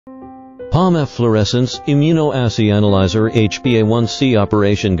PalmF Fluorescence Immunoassay Analyzer HbA1c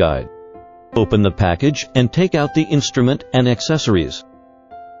Operation Guide. Open the package and take out the instrument and accessories.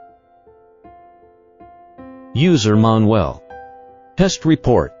 User Manual. Test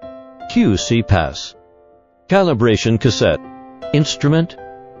Report. QC Pass. Calibration Cassette. Instrument.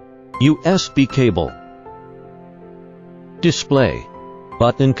 USB cable. Display.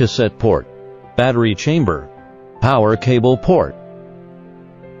 Button cassette port. Battery chamber. Power cable port.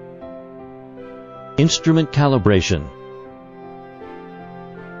 Instrument calibration.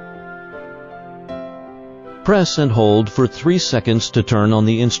 Press and hold for 3 seconds to turn on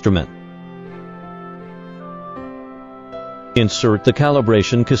the instrument. Insert the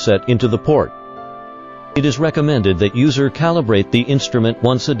calibration cassette into the port. It is recommended that user calibrate the instrument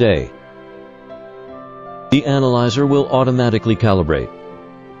once a day. The analyzer will automatically calibrate.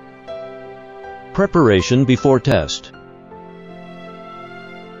 Preparation before test.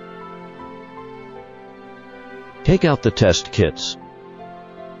 Take out the test kits.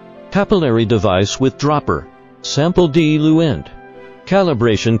 Capillary device with dropper. Sample diluent.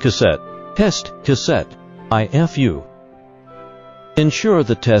 Calibration cassette. Test cassette. IFU. Ensure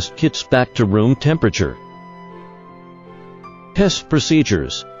the test kits back to room temperature. Test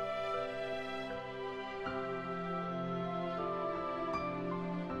procedures.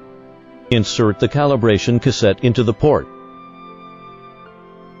 Insert the calibration cassette into the port.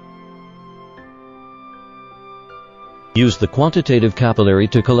 Use the quantitative capillary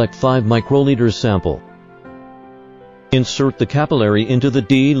to collect 5 microliters sample. Insert the capillary into the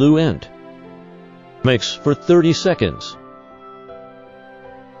diluent. Mix for 30 seconds.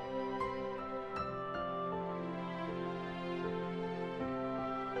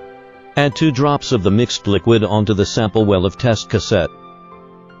 Add 2 drops of the mixed liquid onto the sample well of test cassette.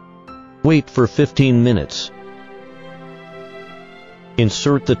 Wait for 15 minutes.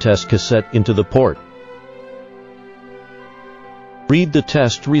 Insert the test cassette into the port. Read the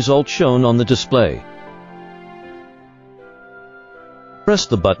test result shown on the display. Press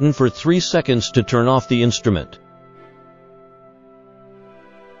the button for 3 seconds to turn off the instrument.